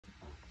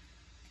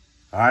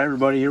All right,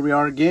 everybody, here we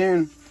are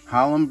again.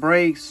 Holland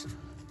breaks.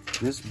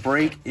 This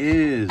break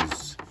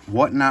is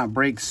Whatnot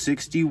Break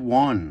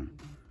 61.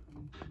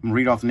 I'm gonna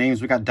read off the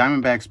names. We got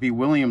Diamondbacks, B.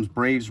 Williams,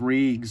 Braves,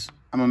 Reegs.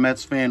 I'm a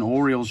Mets fan,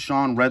 Orioles,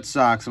 Sean, Red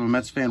Sox. I'm a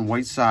Mets fan,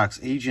 White Sox,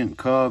 Agent,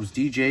 Cubs,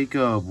 D.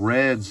 Jacob,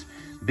 Reds,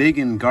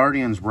 Biggin,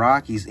 Guardians,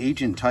 Rockies,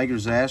 Agent,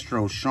 Tigers,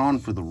 Astros, Sean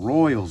for the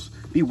Royals.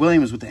 B.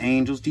 Williams with the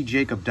Angels, D.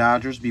 Jacob,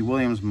 Dodgers, B.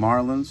 Williams,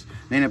 Marlins,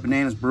 Nana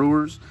Bananas,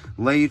 Brewers,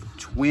 Lay,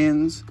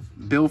 Twins,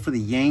 Bill for the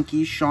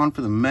Yankees, Sean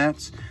for the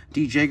Mets,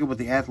 D. Jacob with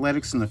the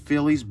Athletics and the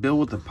Phillies, Bill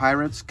with the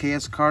Pirates,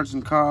 KS Cards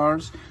and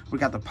Cars. We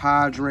got the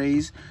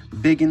Padres,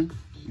 Biggin,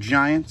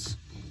 Giants,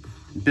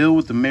 Bill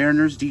with the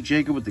Mariners, D.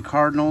 Jacob with the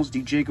Cardinals,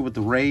 D. Jacob with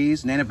the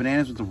Rays, Nana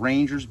Bananas with the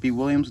Rangers, B.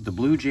 Williams with the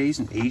Blue Jays,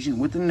 and Agent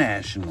with the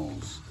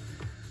Nationals.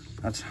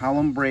 That's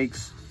Holland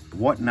Breaks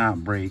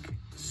Whatnot Break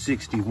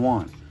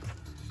 61.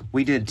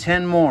 We did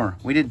 10 more.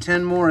 We did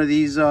 10 more of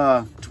these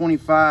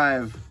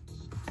 25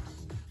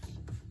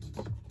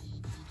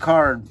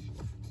 card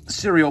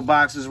cereal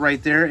boxes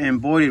right there,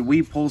 and boy did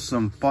we pull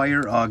some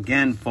fire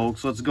again,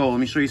 folks. Let's go. Let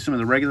me show you some of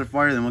the regular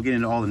fire, then we'll get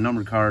into all the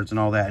numbered cards and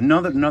all that.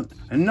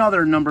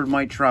 Another numbered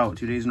Mike Trout,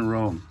 2 days in a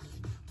row,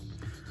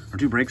 or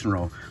 2 breaks in a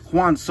row.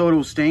 Juan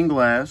Soto stained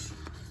glass,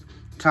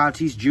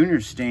 Tatis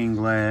Jr. stained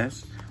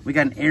glass. We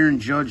got an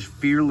Aaron Judge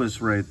Fearless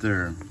right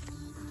there.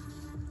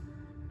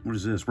 What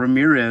is this?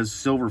 Ramirez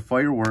Silver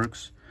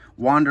Fireworks,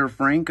 Wander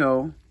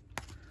Franco,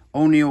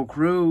 O'Neal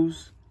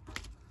Cruz,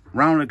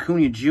 Ronald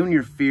Acuna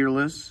Jr.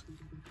 Fearless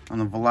on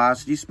the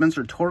Velocity.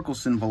 Spencer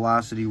Torkelson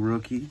Velocity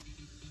Rookie.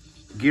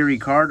 Gary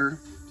Carter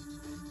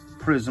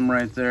Prism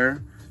right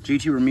there.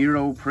 JT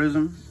Ramiro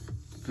Prism.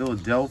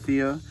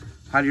 Philadelphia.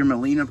 Javier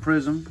Molina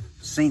Prism.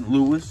 St.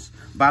 Louis.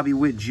 Bobby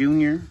Witt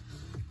Jr.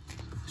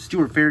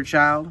 Stuart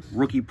Fairchild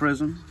Rookie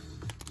Prism.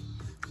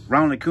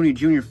 Ronald Acuna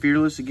Jr.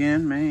 Fearless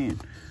again. Man.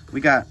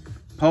 We got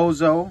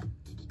Pozo.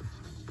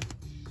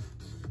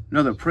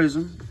 Another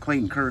Prism.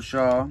 Clayton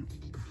Kershaw.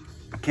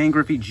 Ken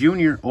Griffey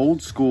Jr.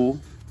 Old School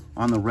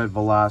on the red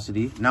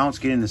Velocity. Now let's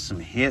get into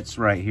some hits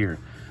right here.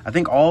 I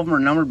think all of them are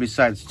numbered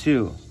besides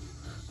 2.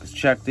 Let's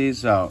check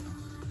these out.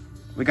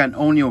 We got an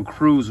O'Neal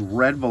Cruz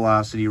red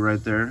Velocity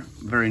right there.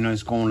 Very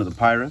nice going to the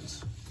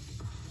Pirates.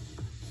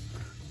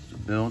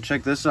 Bill,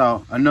 check this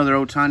out. Another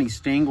Ohtani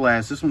stained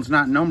glass. This one's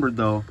not numbered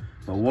though,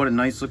 but what a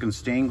nice looking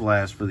stained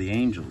glass for the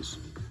Angels.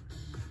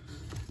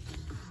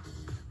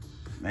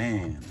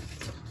 Man.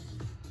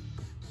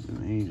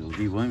 Angels.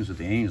 B. Williams with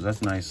the Angels.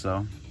 That's nice,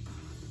 though.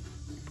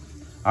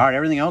 All right,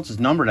 everything else is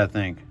numbered, I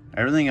think.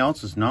 Everything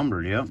else is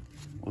numbered, yep.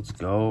 Let's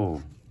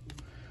go.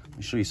 Let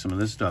me show you some of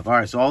this stuff. All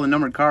right, so all the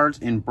numbered cards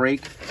in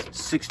break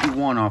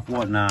 61 off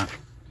Whatnot.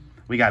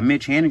 We got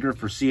Mitch Haniger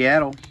for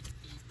Seattle.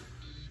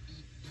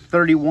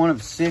 31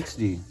 of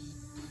 60.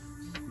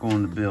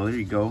 Going to Bill. There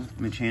you go.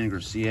 Mitch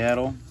Haniger,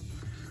 Seattle.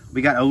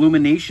 We got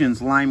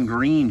Illuminations Lime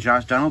Green.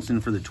 Josh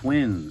Donaldson for the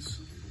Twins.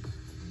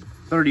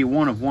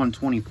 31 of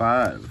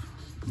 125.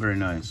 Very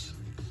nice.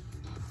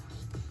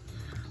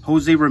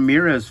 Jose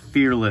Ramirez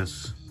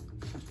Fearless.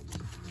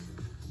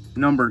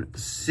 Numbered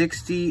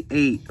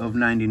 68 of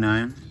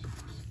 99.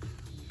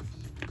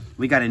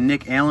 We got a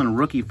Nick Allen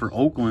rookie for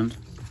Oakland.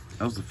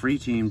 That was the free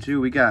team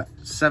too. We got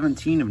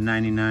 17 of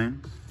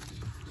 99.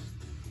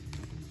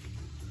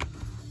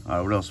 All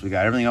right, what else we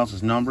got? Everything else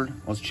is numbered.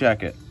 Let's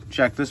check it.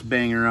 Check this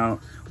banger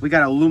out. We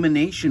got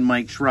Illumination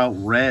Mike Trout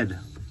red.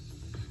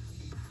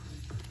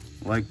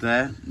 Like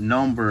that.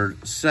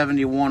 Numbered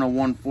 71 of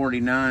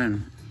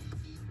 149.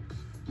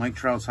 Mike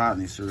Trout's hot in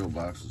these cereal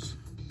boxes.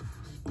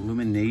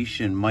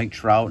 Illumination Mike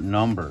Trout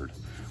numbered.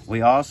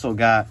 We also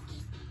got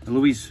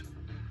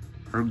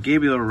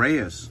Gabriel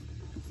Reyes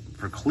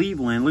for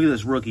Cleveland. Look at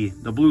this rookie.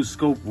 The Blue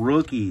Scope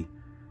rookie.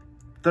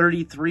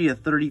 33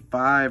 of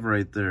 35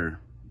 right there.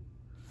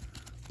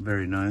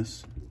 Very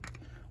nice.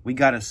 We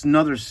got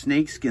another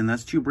snakeskin.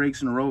 That's 2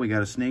 breaks in a row. We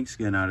got a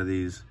snakeskin out of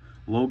these.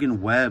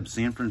 Logan Webb,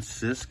 San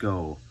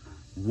Francisco.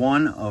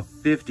 1 of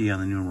 50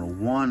 on the numeral.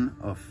 1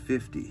 of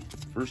 50.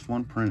 First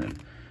one printed.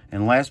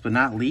 And last but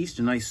not least,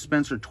 a nice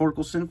Spencer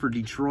Torkelson for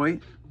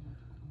Detroit.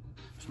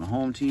 It's my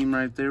home team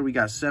right there. We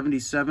got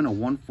 77 of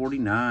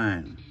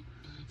 149.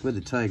 With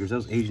the Tigers. That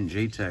was Agent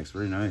J-Tex.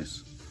 Very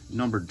nice.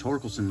 Numbered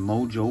Torkelson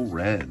Mojo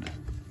Red.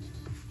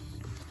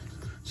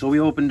 So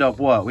we opened up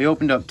what? We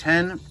opened up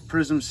 10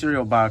 Prism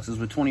cereal boxes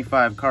with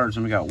 25 cards.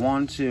 And we got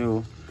 1,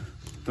 2,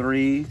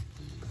 3,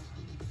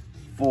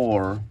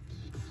 4,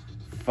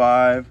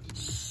 5,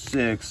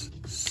 6,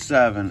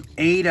 7,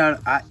 8 out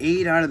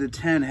of the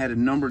 10 had a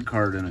numbered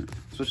card in it.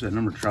 Especially that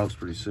numbered Trout's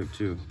pretty sick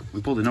too.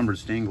 We pulled a numbered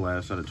stained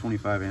glass out of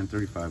 25 and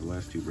 35 the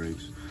last 2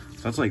 breaks.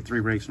 So that's like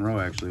 3 breaks in a row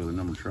actually with a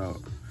numbered Trout.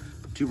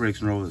 2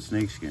 breaks in a row with a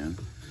snakeskin.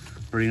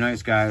 Pretty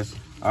nice, guys.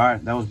 All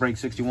right, that was break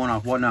 61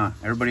 off Whatnot.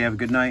 Everybody have a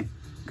good night,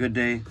 good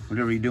day,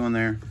 whatever you're doing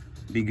there.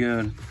 Be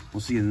good.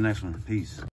 We'll see you in the next one. Peace.